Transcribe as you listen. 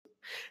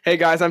Hey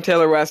guys, I'm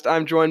Taylor West.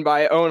 I'm joined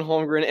by Owen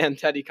Holmgren and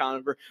Teddy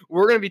Conover.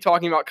 We're going to be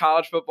talking about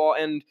college football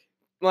and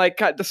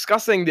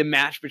discussing the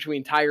match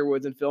between Tiger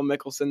Woods and Phil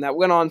Mickelson that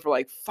went on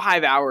for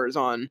 5 hours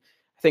on,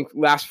 I think,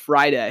 last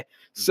Friday.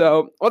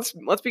 So let's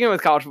begin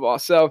with college football.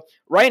 So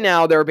right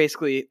now there are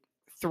basically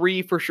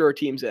three for sure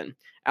teams in: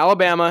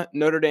 Alabama,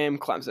 Notre Dame,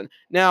 Clemson.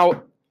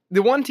 Now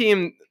the one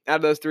team out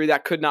of those three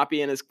that could not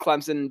be in is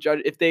Clemson.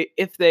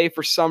 If they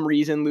for some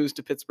reason lose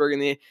to Pittsburgh in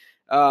the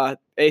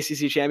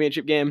ACC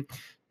championship game.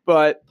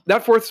 But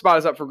that fourth spot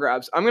is up for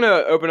grabs. I'm going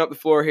to open up the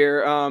floor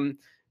here.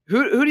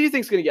 Who do you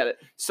think is going to get it?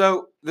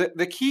 So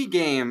the key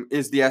game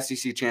is the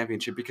SEC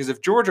championship, because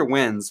if Georgia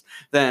wins,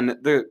 then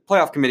the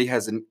playoff committee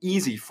has an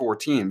easy four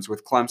teams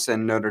with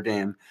Clemson, Notre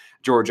Dame,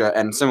 Georgia,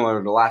 and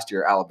similar to last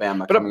year,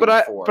 Alabama.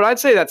 But I'd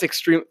say that's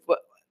extreme.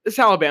 This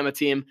Alabama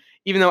team,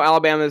 even though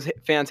Alabama's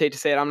fans hate to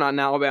say it, I'm not an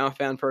Alabama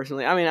fan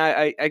personally. I mean,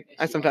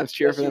 I sometimes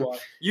cheer for them.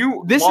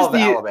 This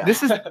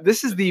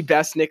is the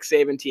best Nick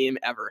Saban team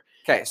ever.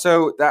 Okay,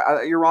 so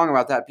you're wrong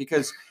about that,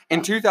 because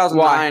in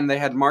 2009 they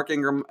had Mark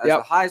Ingram as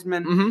the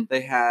Heisman. Mm-hmm.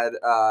 They had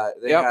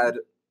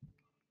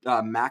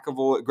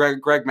McElroy,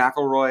 Greg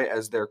McElroy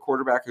as their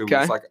quarterback, who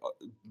was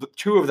the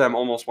two of them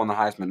almost won the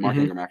Heisman. Mark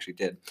Ingram actually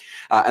did.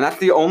 And that's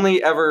the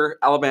only ever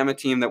Alabama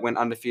team that went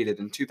undefeated.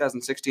 In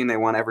 2016, they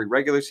won every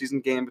regular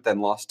season game, but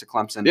then lost to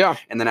Clemson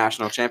in the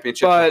national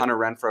championship. But the Hunter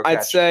Renfrow catch.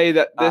 I'd say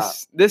that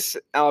this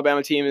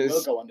Alabama team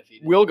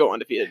will go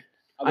undefeated.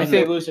 I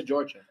think they lose to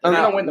Georgia. They're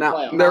going to win the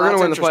playoff. They're going to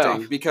win the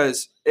playoff.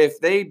 Because if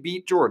they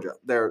beat Georgia,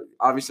 they're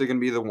obviously going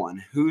to be the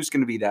one. Who's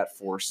going to be that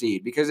 4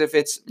 seed? Because if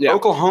it's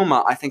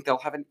Oklahoma, I think they'll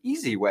have an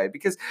easy way,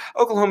 because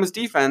Oklahoma's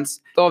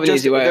defense,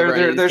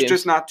 they're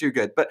just not too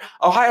good. But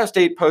Ohio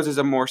State poses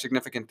a more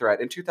significant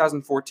threat. In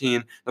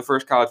 2014, the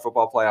first college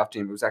football playoff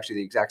team, it was actually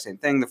the exact same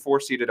thing. The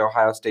 4-seeded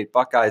Ohio State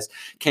Buckeyes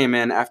came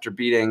in after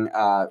beating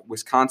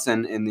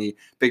Wisconsin in the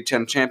Big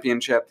Ten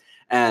championship.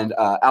 And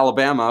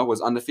Alabama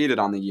was undefeated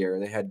on the year.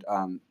 They had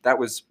that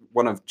was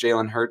one of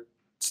Jalen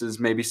Hurts'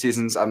 maybe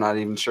seasons. I'm not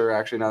even sure,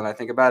 actually, now that I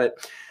think about it,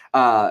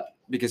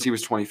 because he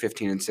was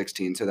 2015 and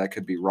 16, so that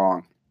could be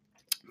wrong.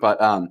 But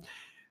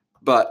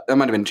that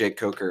might have been Jake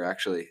Coker,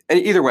 actually.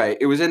 Either way,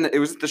 it was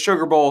the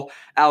Sugar Bowl.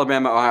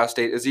 Alabama, Ohio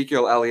State,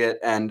 Ezekiel Elliott,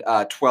 and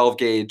 12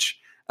 Gauge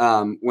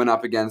went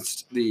up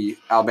against the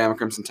Alabama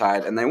Crimson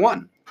Tide, and they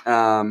won.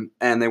 And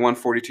they won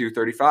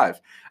 42-35.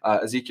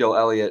 Ezekiel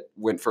Elliott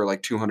went for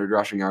 200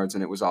 rushing yards,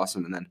 and it was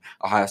awesome. And then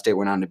Ohio State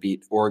went on to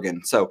beat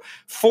Oregon. So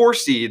 4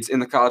 seeds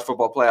in the college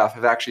football playoff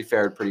have actually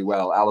fared pretty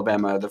well.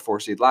 Alabama, the 4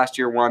 seed last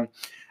year, won,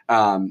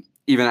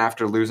 even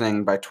after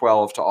losing by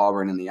 12 to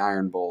Auburn in the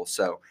Iron Bowl.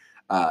 So,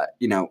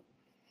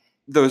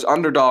 those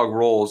underdog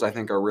roles, I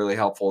think, are really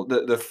helpful.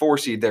 The 4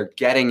 seed, they're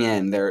getting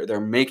in,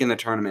 they're making the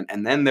tournament,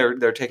 and then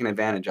they're taking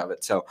advantage of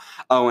it. So,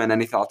 Owen,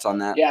 any thoughts on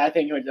that? Yeah, I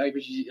think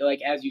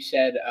as you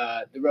said,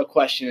 the real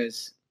question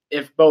is,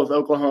 if both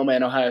Oklahoma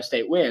and Ohio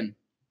State win,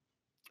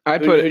 who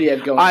do you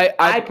have going?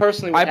 I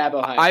personally would have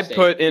Ohio State. I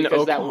put in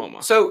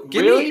Oklahoma. So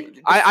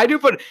I do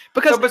put,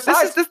 because this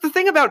is the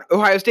thing about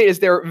Ohio State, is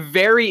they're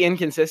very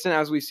inconsistent,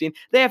 as we've seen.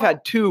 They have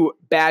had 2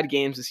 bad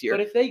games this year.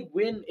 But if they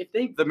win,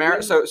 the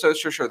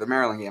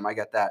Maryland game, I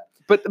get that.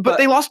 But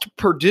they lost to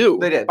Purdue.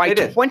 They did by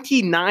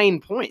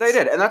 29 points. They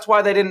did, and that's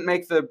why they didn't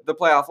make the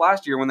playoff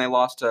last year when they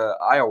lost to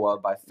Iowa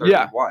by 31.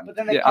 Yeah. But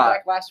then they came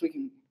back last week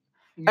and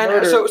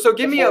so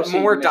give me a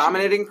more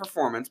dominating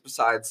performance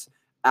besides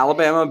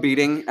Alabama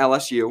beating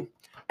LSU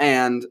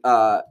and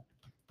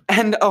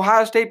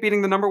Ohio State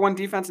beating the number 1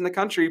 defense in the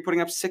country, putting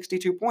up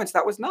 62 points.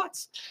 That was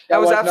nuts. That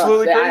was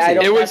absolutely crazy.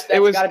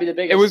 It got to be the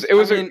biggest.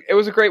 It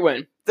was a great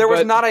win. There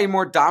was not a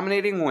more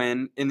dominating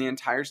win in the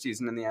entire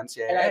season in the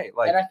NCAA.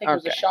 And I think it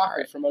was a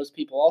shocker for most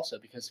people also,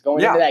 because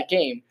going into that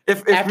game,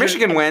 if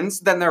Michigan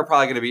wins, then they're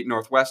probably going to beat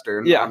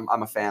Northwestern. Yeah.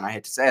 I'm a fan. I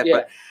hate to say it,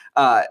 but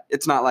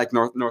it's not like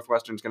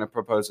Northwestern's going to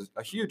propose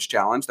a huge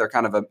challenge. They're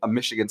kind of a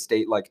Michigan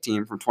State-like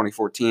team from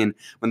 2014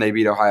 when they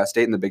beat Ohio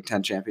State in the Big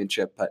Ten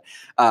championship. But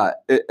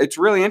it's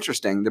really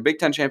interesting. The Big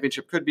Ten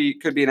championship could be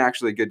an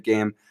actually good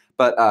game,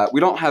 but we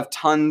don't have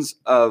tons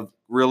of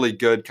really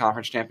good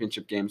conference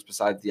championship games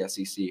besides the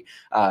SEC.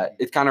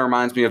 It kind of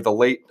reminds me of the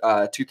late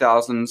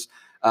 2000s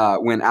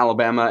when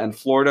Alabama and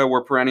Florida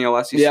were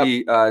perennial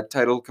SEC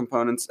title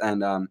components,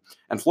 and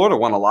Florida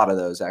won a lot of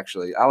those,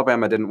 actually.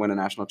 Alabama didn't win a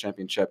national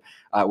championship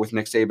with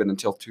Nick Saban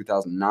until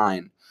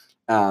 2009.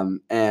 I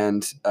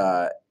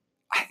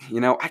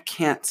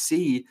can't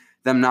see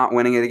them not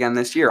winning it again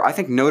this year. I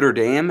think Notre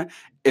Dame,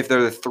 if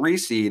they're the 3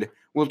 seed,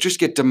 will just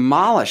get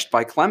demolished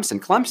by Clemson.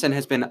 Clemson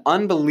has been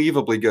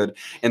unbelievably good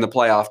in the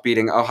playoff,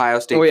 beating Ohio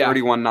State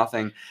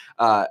 31-0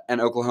 and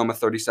Oklahoma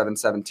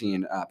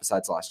 37-17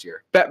 besides last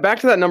year. Back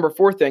to that number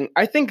 4 thing.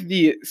 I think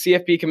the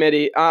CFP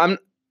committee,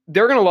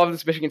 they're going to love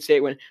this Michigan State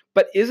win,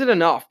 but is it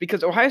enough?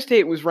 Because Ohio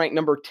State was ranked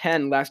number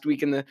 10 last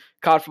week in the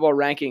college football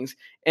rankings,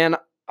 and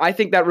I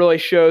think that really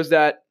shows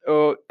that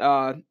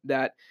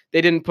that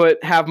they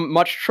didn't have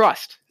much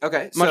trust.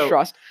 Okay,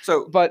 trust.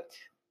 So, but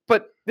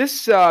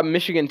this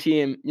Michigan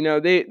team,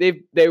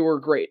 they were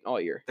great all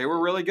year. They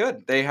were really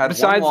good. They had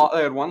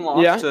one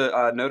loss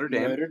to Notre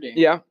Dame.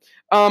 Yeah.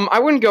 I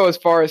wouldn't go as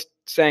far as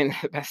saying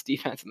the best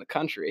defense in the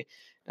country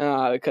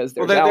because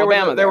there's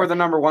Alabama. They were the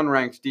number 1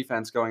 ranked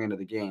defense going into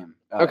the game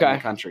in the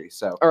country.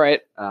 So all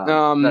right.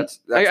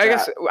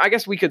 I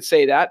guess we could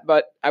say that,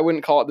 but I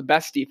wouldn't call it the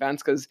best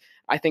defense because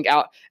I think,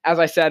 as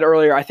I said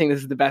earlier, I think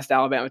this is the best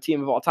Alabama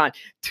team of all time.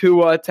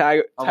 Tua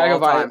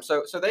Tagovailoa.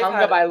 So they've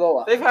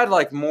had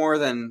like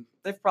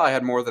they've probably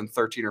had more than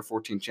 13 or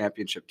 14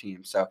 championship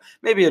teams. So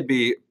maybe it'd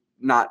be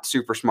not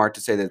super smart to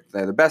say that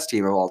they're the best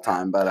team of all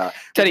time, but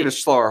Teddy,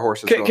 just slow our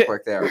horses real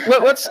quick there.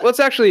 Let's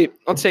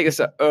take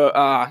this.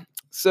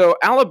 So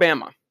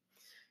Alabama,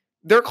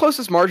 their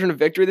closest margin of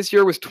victory this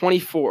year was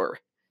 24,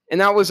 and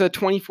that was a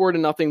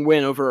 24-0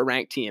 win over a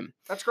ranked team.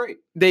 That's great.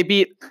 They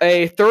beat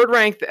a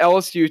third-ranked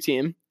LSU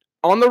team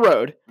on the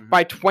road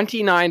by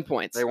 29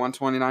 points. They won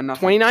 29-0.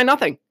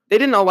 29-0. They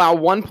didn't allow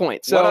 1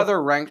 point. So what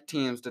other ranked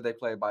teams did they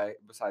play by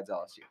besides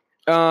LSU?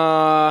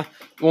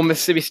 Well,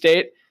 Mississippi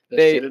State. The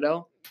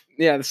Citadel.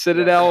 Yeah, the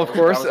Citadel, of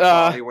course.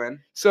 That was a win.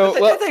 So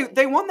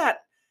they won that.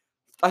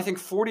 I think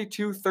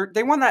 42-30.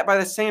 They won that by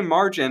the same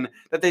margin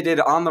that they did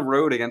on the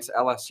road against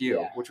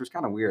LSU, which was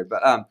kind of weird.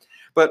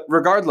 But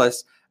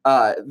regardless,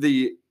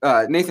 the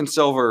Nathan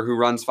Silver, who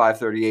runs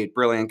 538,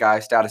 brilliant guy,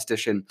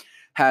 statistician,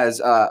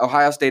 has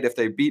Ohio State, if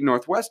they beat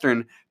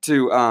Northwestern,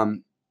 to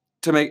have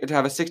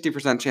a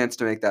 60% chance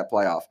to make that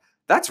playoff.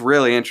 That's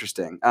really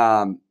interesting.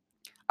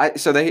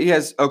 He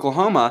has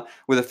Oklahoma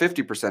with a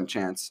 50%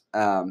 chance.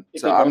 I'm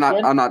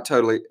not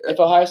totally. If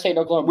Ohio State and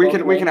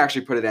Oklahoma, we can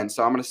actually put it in.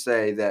 So I'm going to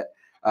say that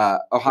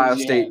Ohio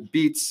State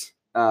beats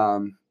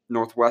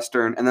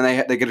Northwestern, and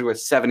then they get to a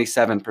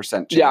 77%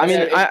 chance. Yeah, I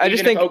mean, I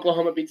just think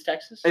Oklahoma beats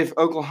Texas. If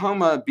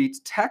Oklahoma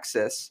beats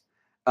Texas,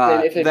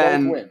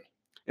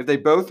 if they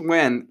both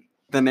win,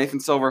 then Nathan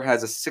Silver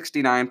has a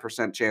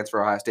 69% chance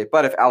for Ohio State.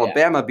 But if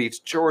Alabama beats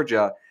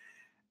Georgia,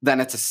 then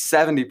it's a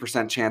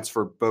 70% chance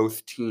for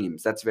both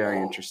teams. That's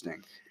very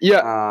interesting.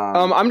 Yeah.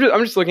 I'm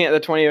just looking at the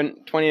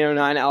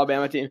 2009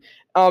 Alabama team.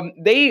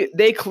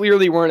 They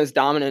clearly weren't as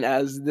dominant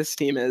as this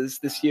team is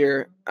this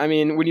year. I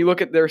mean, when you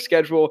look at their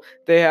schedule,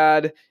 they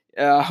had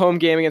a home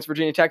game against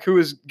Virginia Tech, who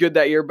was good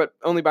that year, but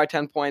only by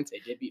 10 points. They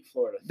did beat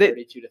Florida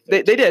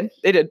 32-13.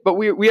 They did. But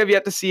we have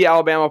yet to see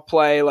Alabama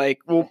play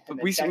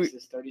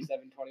Texas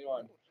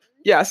 37-21.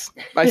 Yes,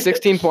 by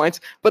 16 points.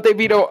 But they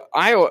beat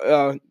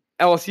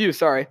LSU,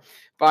 sorry,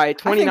 by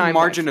 29 I think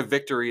margin of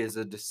victory is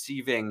a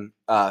deceiving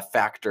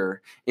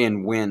factor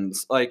in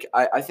wins. Like,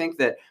 I think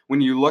that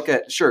when you look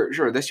at,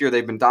 sure, this year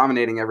they've been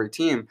dominating every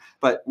team,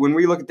 but when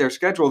we look at their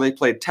schedule, they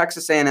played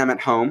Texas A&M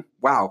at home.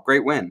 Wow,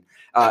 great win.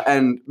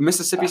 And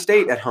Mississippi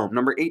State at home,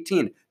 number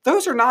 18.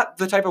 Those are not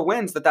the type of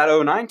wins that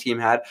 09 team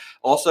had.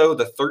 Also,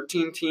 the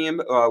 13 team,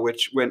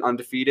 which went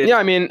undefeated. Yeah,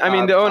 I mean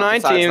the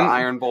 09 team, the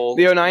Iron Bowl,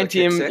 the 09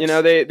 team,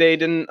 they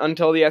didn't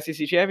until the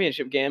SEC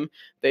championship game.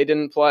 They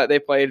didn't play. They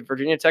played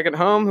Virginia Tech at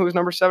home, who was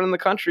number 7 in the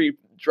country,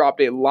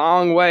 dropped a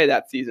long way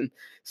that season.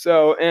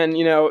 So, and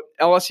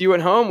LSU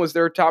at home was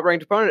their top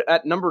ranked opponent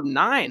at number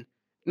 9.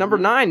 Number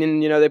 9,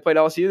 and they played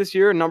LSU this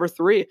year, number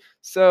 3.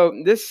 So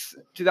this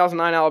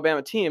 2009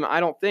 Alabama team, I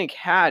don't think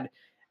had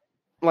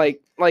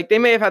like they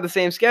may have had the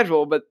same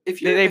schedule, but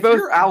if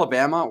you're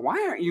Alabama, why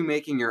aren't you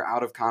making your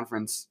out of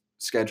conference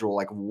schedule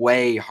like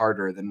way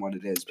harder than what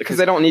it is? Because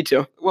they don't need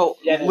to. Well,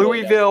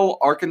 Louisville,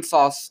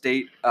 Arkansas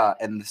State,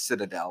 and the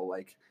Citadel,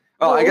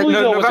 I guess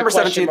November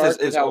 17th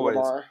is always.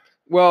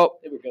 Well,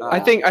 I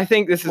think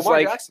this is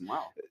Lamar Jackson,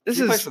 wow. This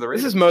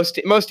is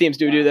most teams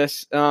do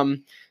this.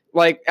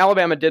 Like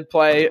Alabama did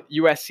play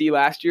USC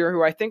last year,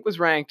 who I think was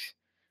ranked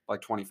like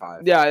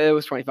 25. Yeah, it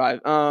was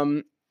 25.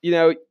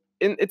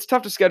 It's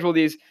tough to schedule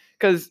these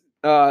because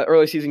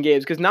early season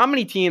games because not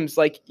many teams,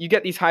 like you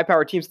get these high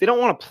powered teams, they don't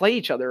want to play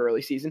each other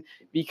early season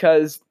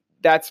because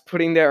that's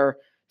putting their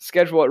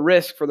schedule at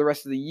risk for the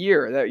rest of the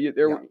year. That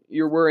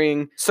you're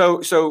worrying.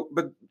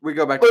 But we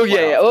go back to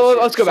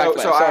let's go back.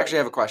 So I actually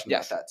have a question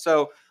about that.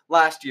 So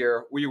last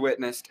year, we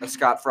witnessed a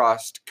Scott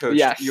Frost coached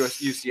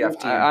UCF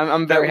team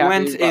I'm very happy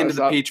went into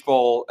the Peach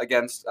Bowl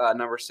against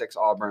number 6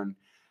 Auburn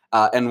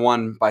and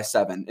won by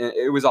 7.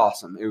 It was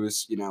awesome. It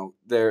was,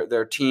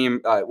 their team.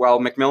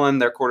 McMillan,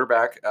 their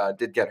quarterback,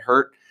 did get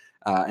hurt,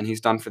 and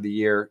he's done for the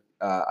year.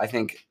 I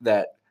think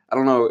that I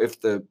don't know if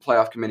the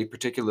playoff committee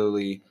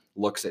particularly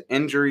looks at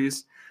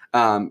injuries,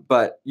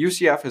 but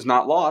UCF has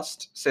not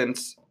lost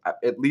since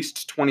at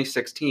least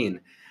 2016.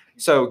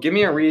 So give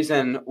me a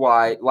reason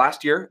why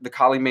last year, the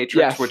Colley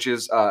Matrix, which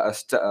is a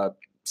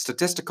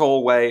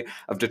statistical way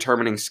of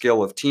determining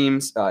skill of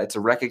teams, it's a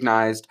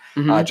recognized,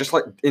 just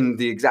like in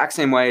the exact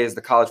same way as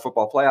the college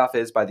football playoff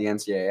is by the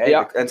NCAA.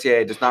 Yep. The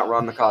NCAA does not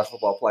run the college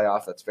football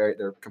playoff.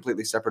 They're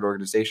completely separate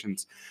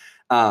organizations.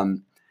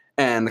 And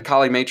the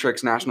Colley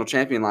Matrix national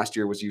champion last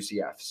year was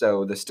UCF.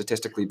 So the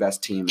statistically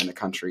best team in the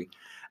country.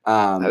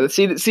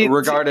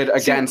 Regarded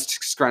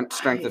against strength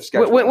of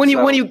schedule.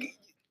 When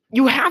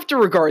you have to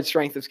regard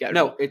strength of schedule.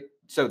 No,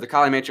 so the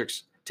Colley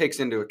Matrix takes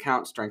into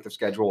account strength of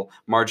schedule,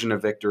 margin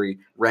of victory,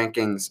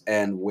 rankings,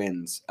 and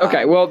wins.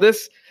 Okay, well,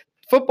 this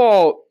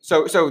football.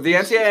 So the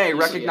NCAA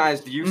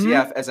recognized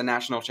UCF as a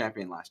national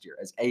champion last year,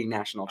 as a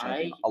national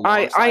champion.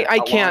 I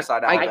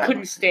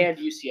couldn't stand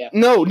UCF.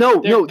 No.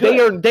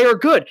 They are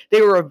good.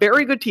 They were a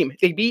very good team.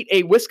 They beat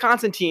a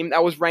Wisconsin team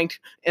that was ranked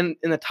in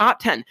the top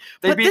 10.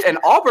 They beat an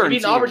Auburn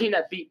team.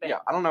 That beat Bama. Yeah,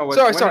 I don't know what.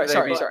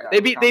 Sorry. They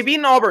beat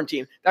an Auburn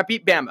team that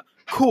beat Bama.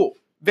 Cool,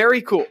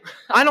 very cool.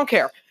 I don't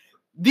care.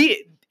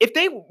 If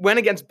they went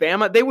against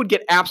Bama, they would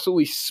get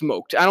absolutely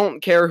smoked. I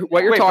don't care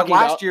what you're talking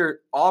about. Last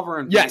year,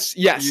 Auburn. Yes.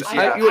 We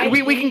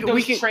can go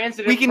the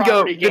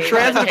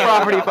transitive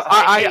property. I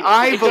believe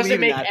that. It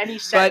doesn't make any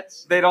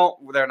sense. But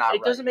they're not.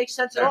 It doesn't make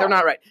sense at all. They're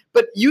not right.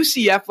 But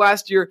UCF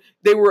last year,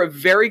 they were a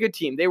very good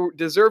team. They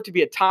deserved to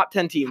be a top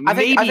 10 team. I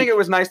think it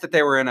was nice that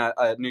they were in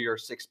a New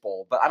Year's Six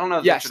bowl, but I don't know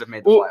if they should have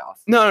made the playoff.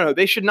 No,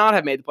 they should not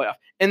have made the playoff.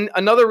 And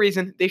another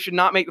reason they should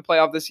not make the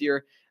playoff this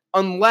year,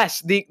 unless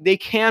they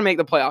can make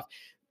the playoff.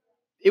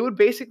 It would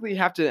basically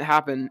have to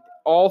happen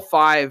all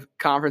 5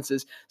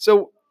 conferences.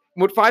 So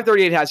what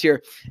 538 has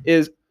here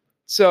is,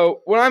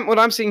 so what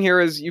I'm seeing here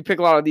is you pick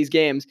a lot of these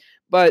games,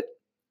 but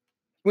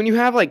when you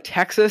have like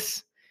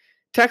Texas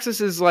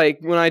is like,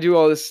 when I do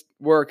all this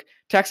work,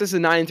 Texas is a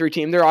 9-3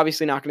 team. They're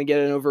obviously not going to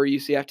get it over a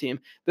UCF team.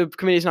 The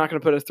committee's not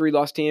going to put a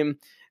 3-loss team,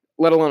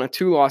 let alone a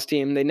 2-loss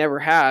team. They never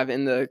have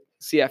in the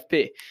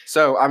CFP.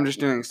 So I'm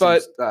just doing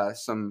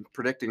some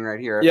predicting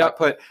right here. If I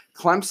put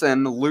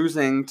Clemson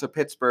losing to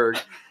Pittsburgh,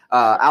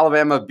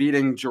 Alabama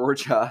beating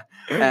Georgia,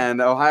 and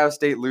Ohio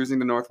State losing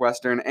to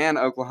Northwestern, and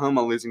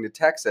Oklahoma losing to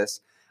Texas,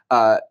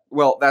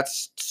 well,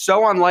 that's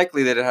so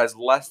unlikely that it has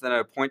less than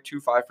a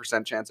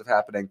 0.25% chance of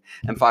happening,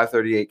 and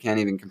 538 can't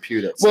even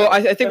compute it. So. Well,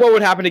 I think what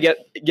would happen to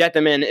get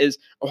them in is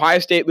Ohio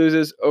State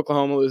loses,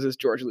 Oklahoma loses,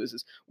 Georgia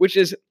loses, which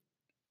is,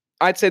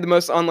 I'd say, the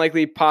most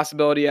unlikely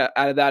possibility out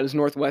of that is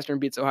Northwestern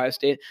beats Ohio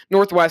State.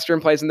 Northwestern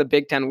plays in the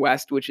Big Ten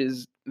West, which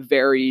is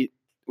very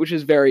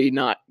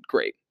not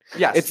great.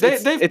 Yes,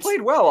 they've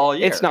played well all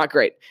year. It's not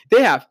great.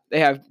 They have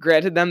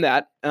granted them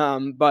that,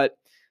 but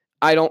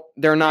I don't.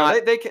 They're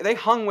not. They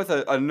hung with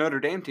a Notre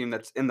Dame team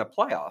that's in the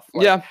playoff.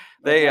 But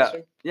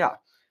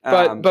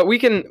we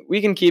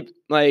can keep,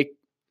 like,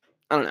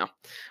 I don't know,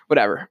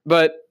 whatever.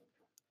 But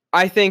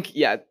I think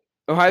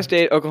Ohio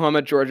State,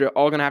 Oklahoma, Georgia,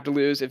 all going to have to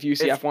lose if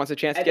UCF wants a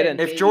chance to get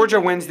in. If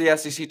Georgia wins the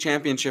SEC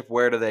championship,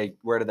 where do they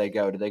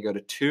go? Do they go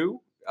to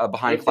 2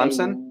 behind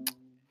Clemson?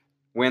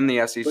 Win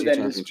the SEC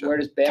championship. Where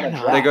does Bama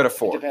drop? They go to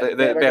 4.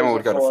 Bama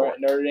would go to 4.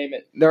 Notre Dame.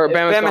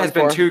 Bama has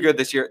been too good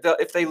this year.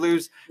 If they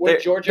lose,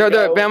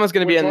 Bama's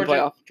going to be in the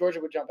playoff. Georgia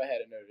would jump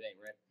ahead of Notre Dame,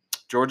 right?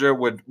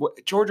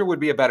 Georgia would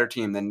be a better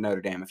team than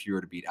Notre Dame if you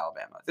were to beat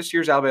Alabama. This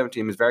year's Alabama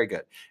team is very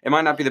good. It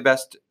might not be the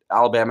best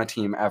Alabama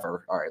team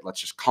ever. All right, let's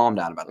just calm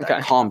down about that.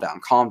 Okay. Calm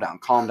down.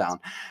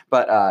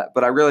 But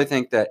I really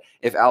think that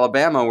if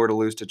Alabama were to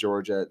lose to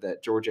Georgia,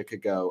 that Georgia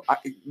could go.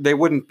 They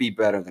wouldn't be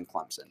better than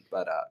Clemson,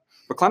 but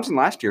Clemson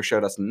last year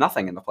showed us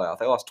nothing in the playoff.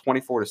 They lost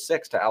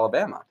 24-6 to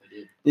Alabama.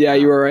 Yeah,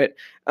 you were right.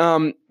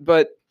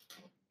 But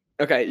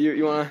okay,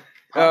 you want to?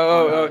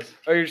 Oh,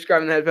 you're just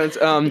grabbing the headphones.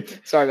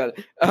 Sorry about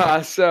it.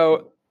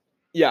 So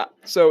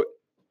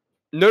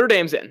Notre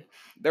Dame's in.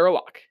 They're a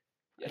lock.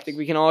 Yes. I think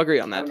we can all agree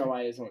on that. I don't know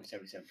why it's only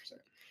 77%.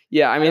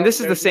 Yeah, I mean, this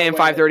is the same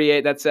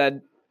 538 that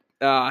said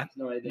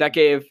that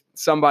gave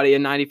somebody a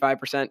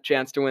 95%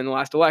 chance to win the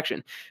last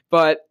election.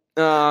 But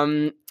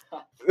sorry,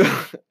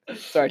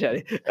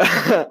 Teddy.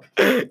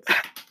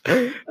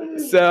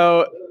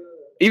 So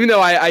even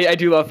though I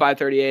do love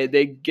 538,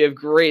 they give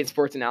great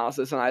sports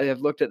analysis, and I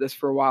have looked at this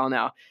for a while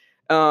now.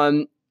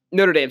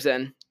 Notre Dame's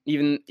in,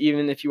 even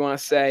if you want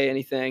to say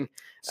anything.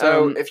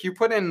 So if you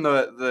put in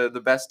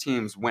the best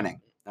teams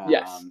winning,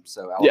 yes.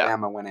 So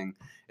Alabama winning,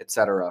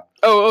 etc.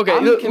 Oh, okay.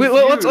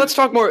 Let's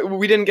talk more.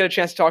 We didn't get a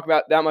chance to talk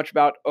about that much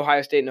about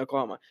Ohio State and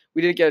Oklahoma.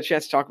 We didn't get a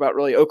chance to talk about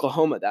really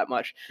Oklahoma that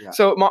much. Yeah.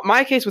 So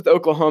my case with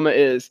Oklahoma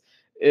is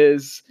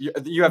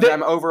you have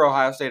them over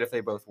Ohio State if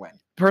they both win.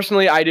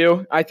 Personally, I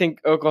do. I think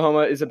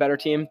Oklahoma is a better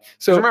team.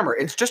 So remember,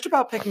 it's just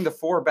about picking the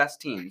 4 best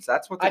teams.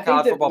 That's what the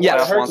college football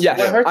playoff wants to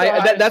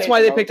do. That's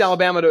why they picked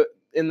Alabama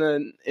in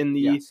the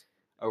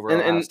over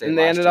Ohio State, and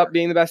they ended up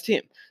being the best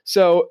team.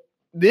 So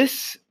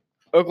this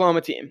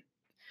Oklahoma team.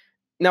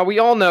 Now we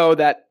all know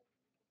that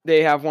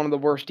they have one of the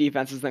worst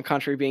defenses in the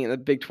country, being in the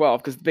Big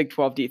 12, because the Big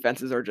 12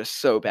 defenses are just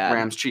so bad.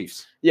 Rams,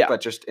 Chiefs. Yeah,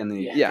 but just in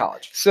the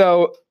college.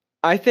 So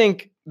I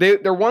think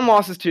their one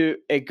loss is to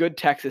a good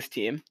Texas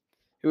team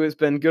who has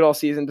been good all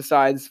season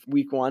besides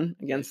week 1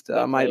 against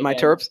my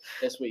Terps.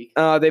 This week.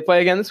 They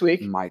play again this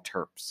week. My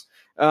Terps.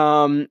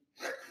 And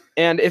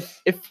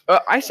if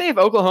I say if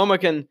Oklahoma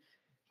can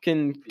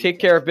take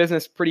care of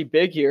business pretty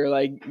big here,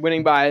 like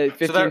winning by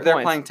 15 points. So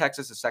they're playing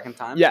Texas a second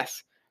time?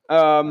 Yes.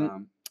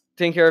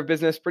 Taking care of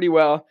business pretty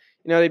well.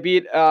 They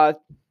beat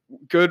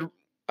good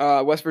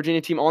West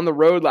Virginia team on the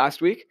road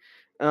last week.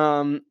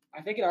 I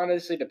think it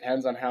honestly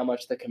depends on how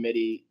much the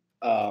committee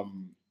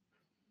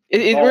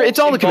it's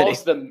all the committee.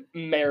 The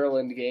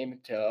Maryland game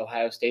to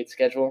Ohio State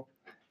schedule.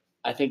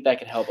 I think that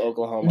could help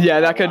Oklahoma. Yeah,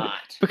 that could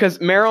because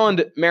Maryland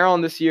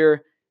this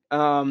year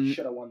should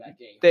have won that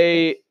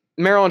game.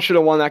 Maryland should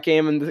have won that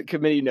game, and the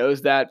committee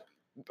knows that.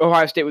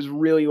 Ohio State was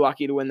really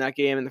lucky to win that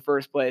game in the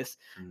first place,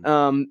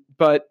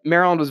 but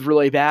Maryland was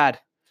really bad.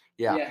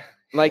 Yeah.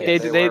 Like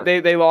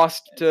they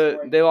lost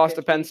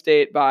to Penn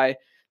State by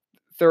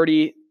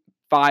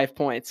 35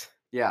 points.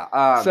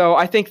 Yeah. So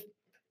I think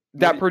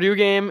that Purdue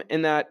game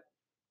and that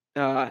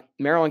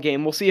Maryland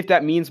game, we'll see if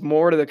that means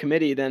more to the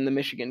committee than the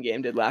Michigan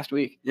game did last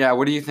week. Yeah.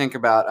 What do you think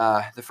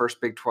about the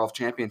first Big 12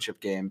 championship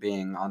game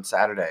being on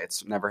Saturday?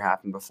 It's never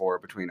happened before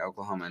between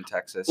Oklahoma and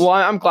Texas. Well,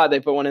 I'm glad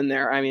they put one in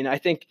there. I mean, I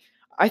think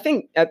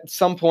at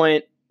some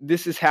point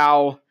this is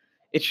how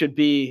it should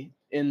be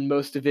in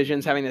most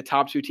divisions, having the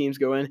top two teams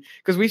go in,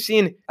 because we've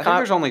seen. I think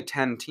there's only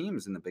 10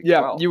 teams in the Big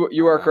 12. Yeah,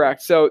 you are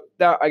correct. So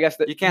that I guess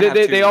that you can't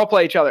they all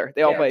play each other.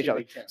 They all play each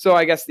other. So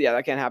I guess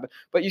that can't happen.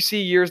 But you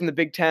see years in the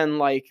Big 10,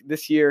 like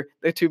this year,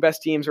 the two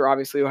best teams are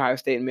obviously Ohio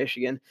State and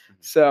Michigan.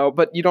 So,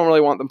 but you don't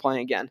really want them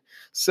playing again.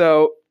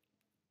 So,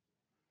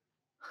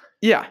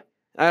 yeah,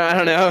 I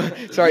don't know.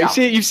 Sorry,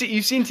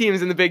 you've seen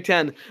teams in the Big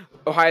 10.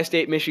 Ohio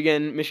State,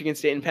 Michigan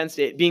State, and Penn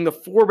State being the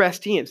four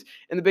best teams,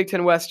 and the Big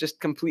 10 West just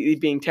completely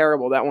being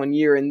terrible that one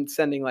year and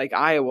sending like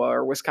Iowa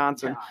or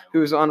Wisconsin, who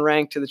was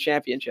unranked, to the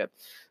championship.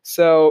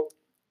 So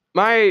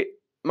my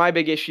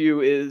big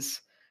issue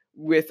is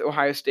with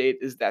Ohio State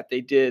is that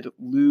they did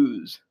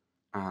lose.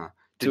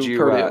 Did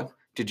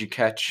you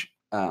catch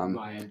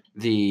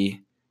the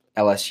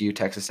LSU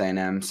Texas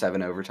A&M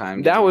 7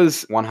 overtime? That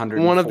was one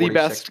of the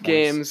best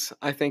games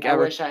I think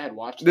ever. I wish I had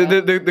watched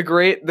that. The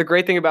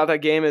great thing about that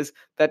game is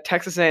that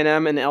Texas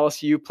A&M and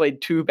LSU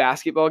played 2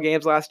 basketball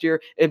games last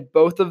year, and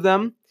both of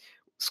them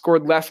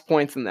scored less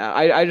points than that.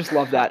 I just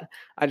love that.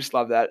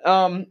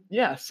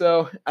 Yeah,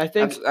 so I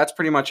think that's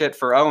pretty much it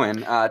for Owen.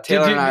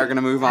 Taylor and I are going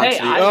to move on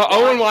to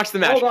Owen watched the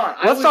match. Hold on.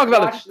 Let's talk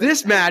about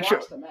this match.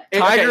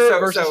 Tiger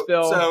versus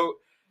Phil. So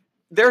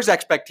there's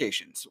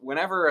expectations.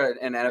 Whenever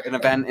an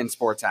event in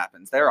sports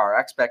happens, there are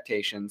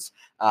expectations,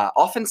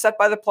 often set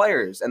by the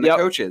players and the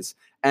coaches.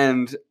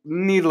 And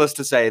needless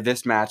to say,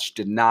 this match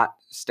did not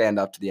stand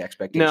up to the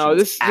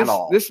expectations at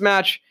all. This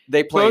match,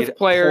 they played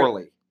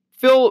poorly.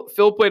 Phil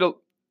played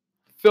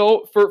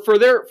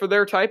for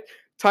their type.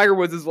 Tiger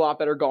Woods is a lot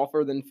better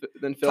golfer than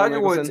Phil. Tiger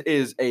Woods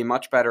is a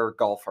much better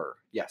golfer.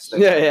 Yes.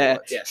 Yeah.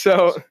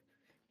 So,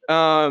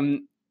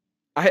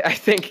 I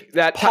think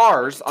that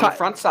pars on the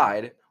front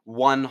side.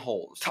 1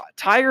 holes.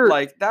 Tiger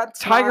Woods.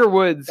 That's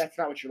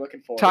not what you're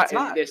looking for. It's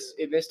not.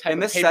 In this type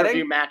of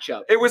pay-per-view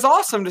matchup. It was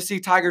awesome to see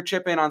Tiger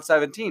chip in on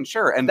 17,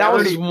 sure, and that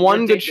was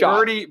one good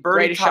shot.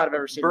 Birdie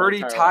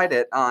tied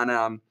it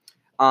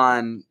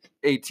on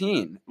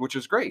 18, which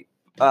was great.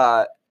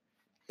 But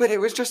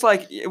it was just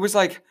like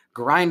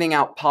grinding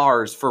out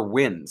pars for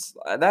wins.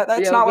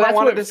 That's not what I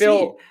wanted to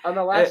see. On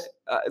the last,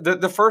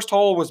 the first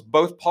hole was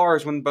both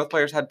pars when both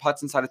players had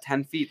putts inside of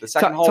 10 feet. The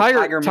second hole,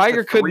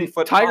 Tiger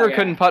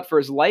couldn't putt for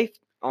his life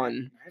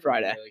on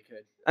Friday. Really could.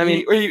 I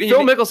mean,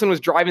 Phil Mickelson was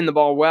driving the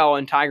ball well,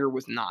 and Tiger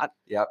was not.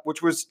 Yeah,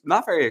 which was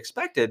not very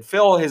expected.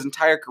 Phil, his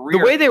entire career,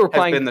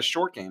 has been the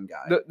short game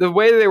guy. The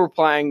way they were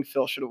playing,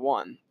 Phil should have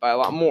won by a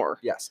lot more.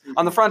 Yes.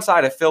 On the front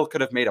side, if Phil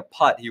could have made a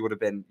putt, he would have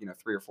been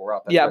 3 or 4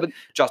 up. That's but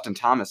Justin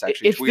Thomas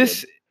actually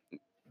tweeted.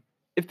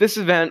 If this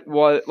event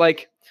was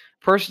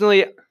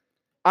personally,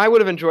 I would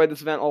have enjoyed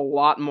this event a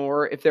lot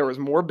more if there was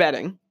more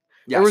betting.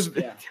 Yes. There was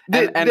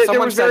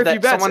very few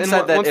bets.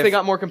 Once they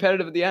got more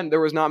competitive at the end, there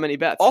was not many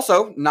bets.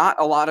 Also, not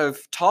a lot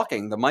of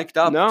talking. The mic'd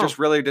up just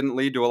really didn't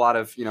lead to a lot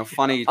of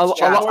funny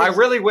chats. I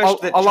really wish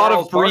that a lot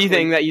of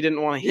breathing that you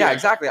didn't want to hear. Yeah,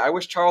 exactly. I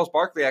wish Charles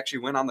Barkley actually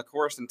went on the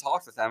course and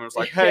talked with them. It was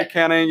like, hey,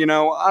 Kenny,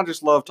 I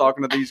just love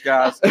talking to these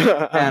guys,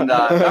 and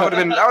that would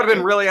have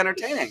been really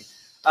entertaining.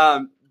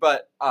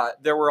 But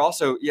there were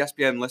also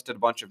ESPN listed a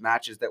bunch of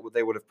matches that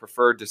they would have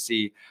preferred to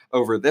see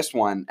over this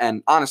one.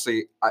 And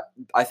honestly,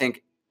 I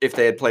think if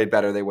they had played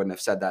better, they wouldn't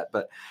have said that.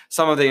 But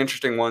some of the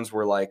interesting ones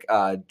were like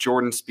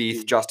Jordan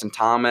Spieth, Justin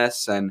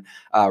Thomas, and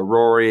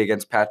Rory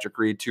against Patrick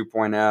Reed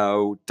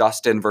 2.0,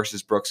 Dustin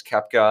versus Brooks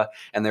Koepka.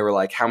 And they were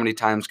like, how many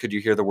times could you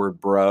hear the word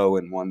bro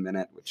in 1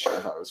 minute? Which I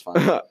thought was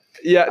fun.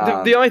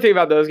 Yeah, the only thing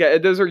about those guys,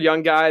 those are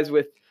young guys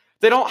with.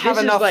 They don't have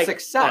enough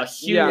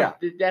success. This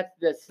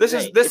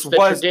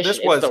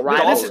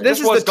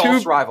was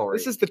golf's rivalry.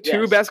 This is the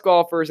two best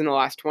golfers in the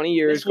last 20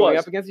 years going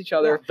up against each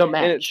other. The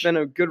match. And it's been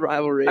a good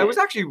rivalry. It was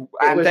actually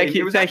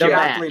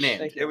aptly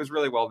named. It was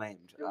really well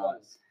named. It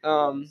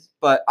was.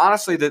 But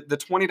honestly, the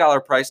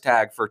 $20 price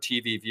tag for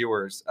TV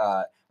viewers.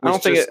 I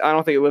don't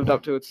think it lived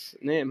up to its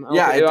name.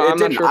 It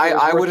didn't. Sure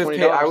I would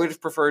have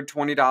preferred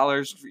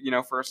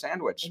 $20, for a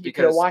sandwich. You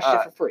could have watched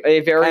it for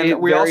free.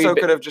 We also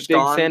could have just big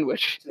gone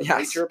sandwich. Yes.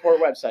 Bleacher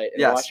Report website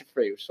and watch it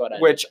free.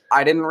 Which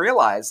I didn't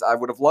realize. I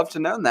would have loved to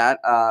known that.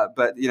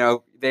 But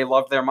they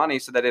loved their money,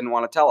 so they didn't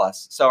want to tell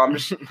us. So I'm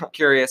just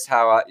curious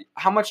how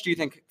much do you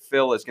think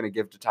Phil is going to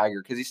give to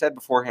Tiger, because he said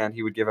beforehand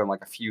he would give him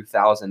like a few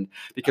thousand,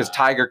 because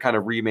Tiger kind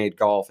of remade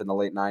golf in the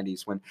late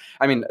 90s.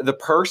 The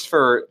purse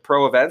for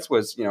pro events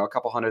was, a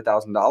couple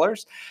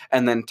 $100,000,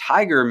 and then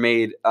Tiger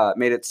made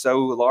it so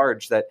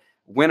large that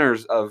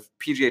winners of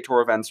PGA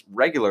Tour events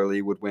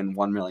regularly would win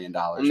 $1 million.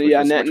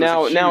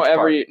 Now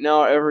every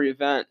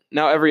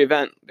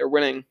event they're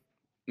winning $1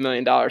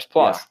 million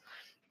plus. Yeah.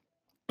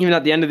 Even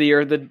at the end of the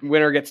year, the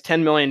winner gets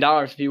 $10 million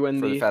if you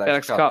win the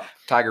FedEx Cup.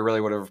 Tiger really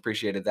would have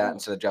appreciated that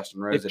instead of Justin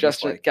Rose.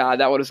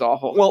 God, that was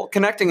awful. Well,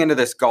 connecting into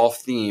this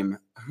golf theme,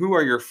 who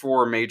are your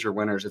 4 major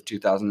winners of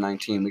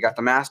 2019? We got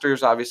the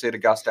Masters, obviously, at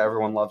Augusta.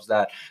 Everyone loves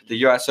that. The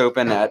U.S.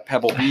 Open at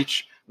Pebble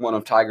Beach, one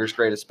of Tiger's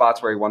greatest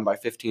spots, where he won by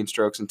 15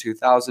 strokes in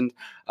 2000.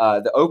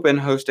 The Open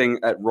hosting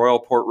at Royal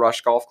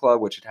Portrush Golf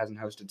Club, which it hasn't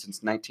hosted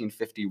since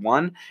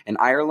 1951 in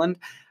Ireland,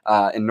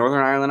 in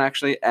Northern Ireland,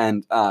 actually.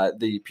 And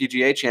the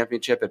PGA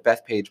Championship at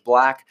Bethpage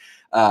Black,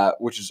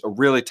 which is a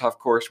really tough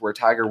course, where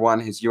Tiger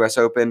won his U.S.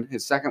 Open,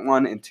 his second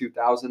one in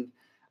 2000,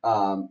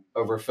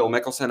 over Phil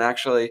Mickelson,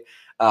 actually.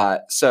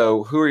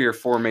 So who are your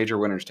 4 major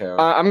winners, Taylor?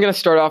 I'm going to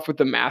start off with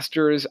the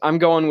Masters. I'm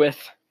going with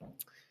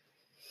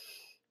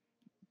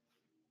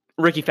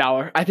Ricky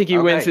Fowler. I think he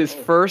wins his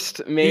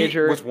first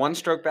major. He was 1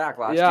 stroke back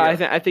last year.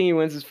 Yeah, I think he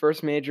wins his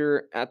first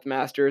major at the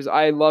Masters.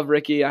 I love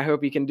Ricky. I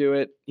hope he can do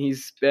it.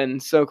 He's been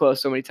so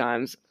close so many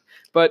times.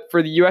 But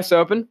for the U.S.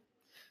 Open,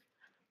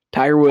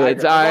 Tiger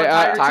Woods.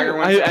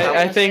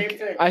 I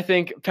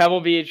think Pebble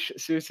Beach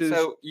suits his.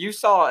 So you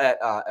saw at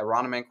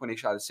Ronimink when he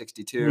shot a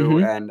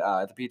 62, and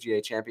at the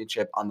PGA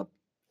Championship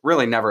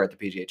really never at the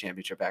PGA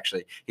Championship,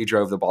 actually. He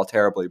drove the ball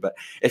terribly. But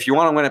if you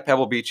want to win at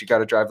Pebble Beach, you got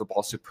to drive the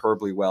ball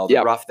superbly well.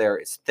 The rough there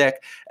is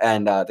thick,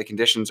 and the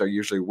conditions are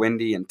usually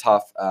windy and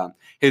tough.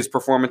 His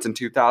performance in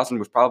 2000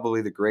 was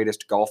probably the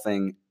greatest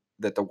golfing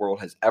that the world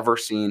has ever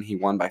seen. He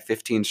won by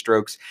 15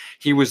 strokes.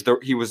 He was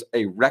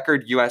a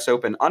record U.S.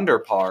 Open under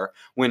par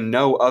when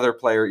no other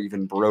player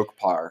even broke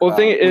par, which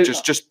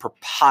is just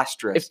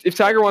preposterous. If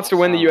Tiger wants to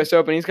win the U.S.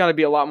 Open, he's got to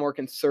be a lot more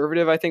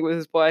conservative, I think, with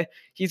his play.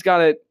 He's got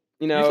to,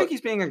 you think he's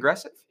being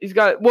aggressive? He's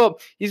got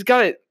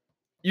it.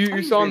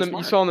 You saw in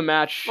the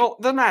match. Well,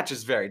 the match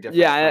is very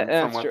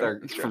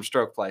different from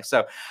stroke play.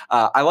 So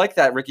I like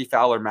that Ricky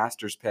Fowler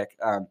Masters pick.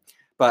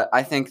 But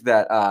I think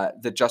that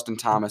that Justin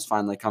Thomas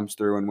finally comes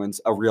through and wins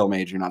a real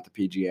major, not the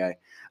PGA,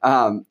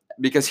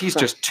 because he's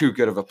just too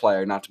good of a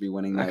player not to be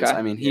winning those. Okay.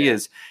 I mean, he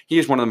is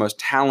one of the most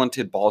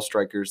talented ball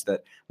strikers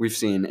that we've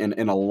seen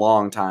in a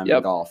long time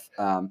in golf.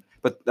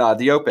 But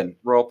the Open,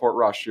 Royal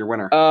Portrush, your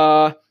winner.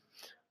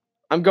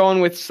 I'm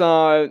going with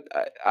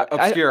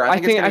obscure. I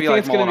think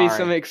it's going to be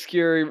some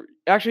obscure.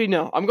 Actually,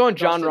 no. I'm going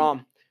Jon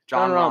Rahm.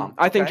 Jon Rahm.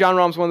 I think Jon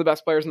Rahm's one of the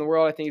best players in the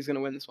world. I think he's going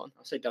to win this one.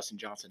 I'll say Dustin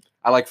Johnson.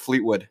 I like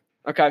Fleetwood.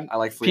 Okay. I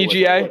like Fleetwood.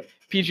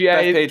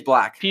 PGA. Bethpage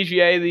Black.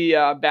 PGA,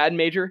 the bad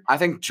major. I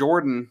think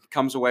Jordan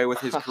comes away with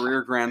his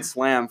career Grand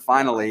Slam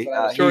finally.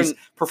 He's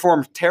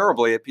performed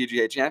terribly at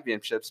PGA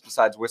Championships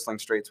besides Whistling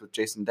Straits with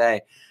Jason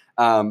Day.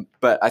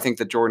 But I think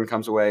that Jordan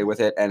comes away with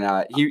it,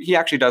 and he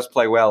actually does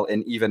play well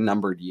in even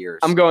numbered years.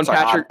 I'm going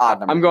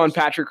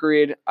Patrick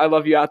Reed. I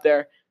love you out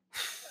there.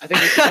 I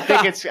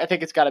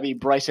think it's got to be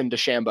Bryson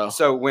DeChambeau.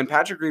 So when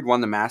Patrick Reed won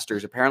the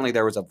Masters, apparently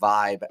there was a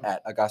vibe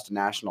at Augusta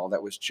National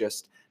that was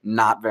just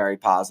not very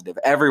positive.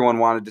 Everyone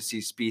wanted to see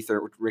Spieth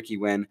or Ricky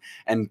win,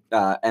 and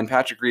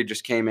Patrick Reed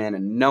just came in,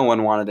 and no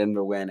one wanted him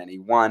to win, and he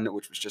won,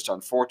 which was just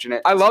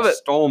unfortunate. I love it.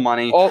 Stole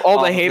money.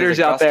 All the haters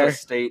out there.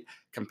 State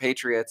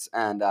compatriots,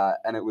 and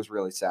it was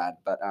really sad.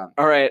 But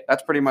all right,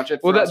 that's pretty much it.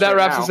 Well, that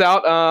wraps us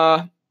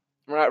out.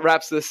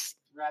 Wraps us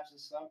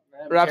up.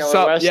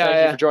 Thank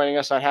you for joining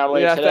us on How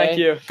Late Today. Thank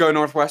you. Go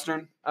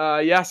Northwestern.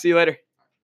 See you later.